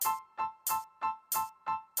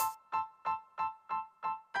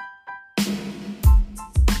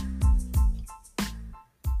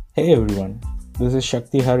Hey everyone, this is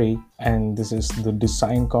Shakti Hari and this is the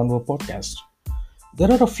Design Convo podcast.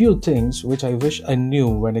 There are a few things which I wish I knew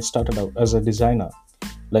when I started out as a designer,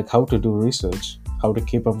 like how to do research, how to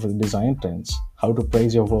keep up with design trends, how to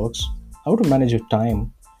praise your works, how to manage your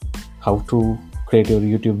time, how to create your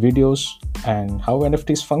YouTube videos, and how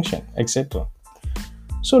NFTs function, etc.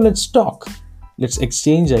 So let's talk, let's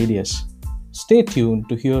exchange ideas. Stay tuned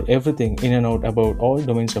to hear everything in and out about all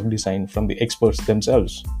domains of design from the experts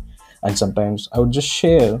themselves. And sometimes I would just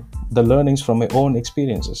share the learnings from my own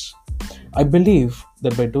experiences. I believe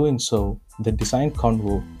that by doing so, the design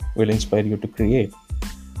convo will inspire you to create.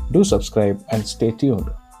 Do subscribe and stay tuned.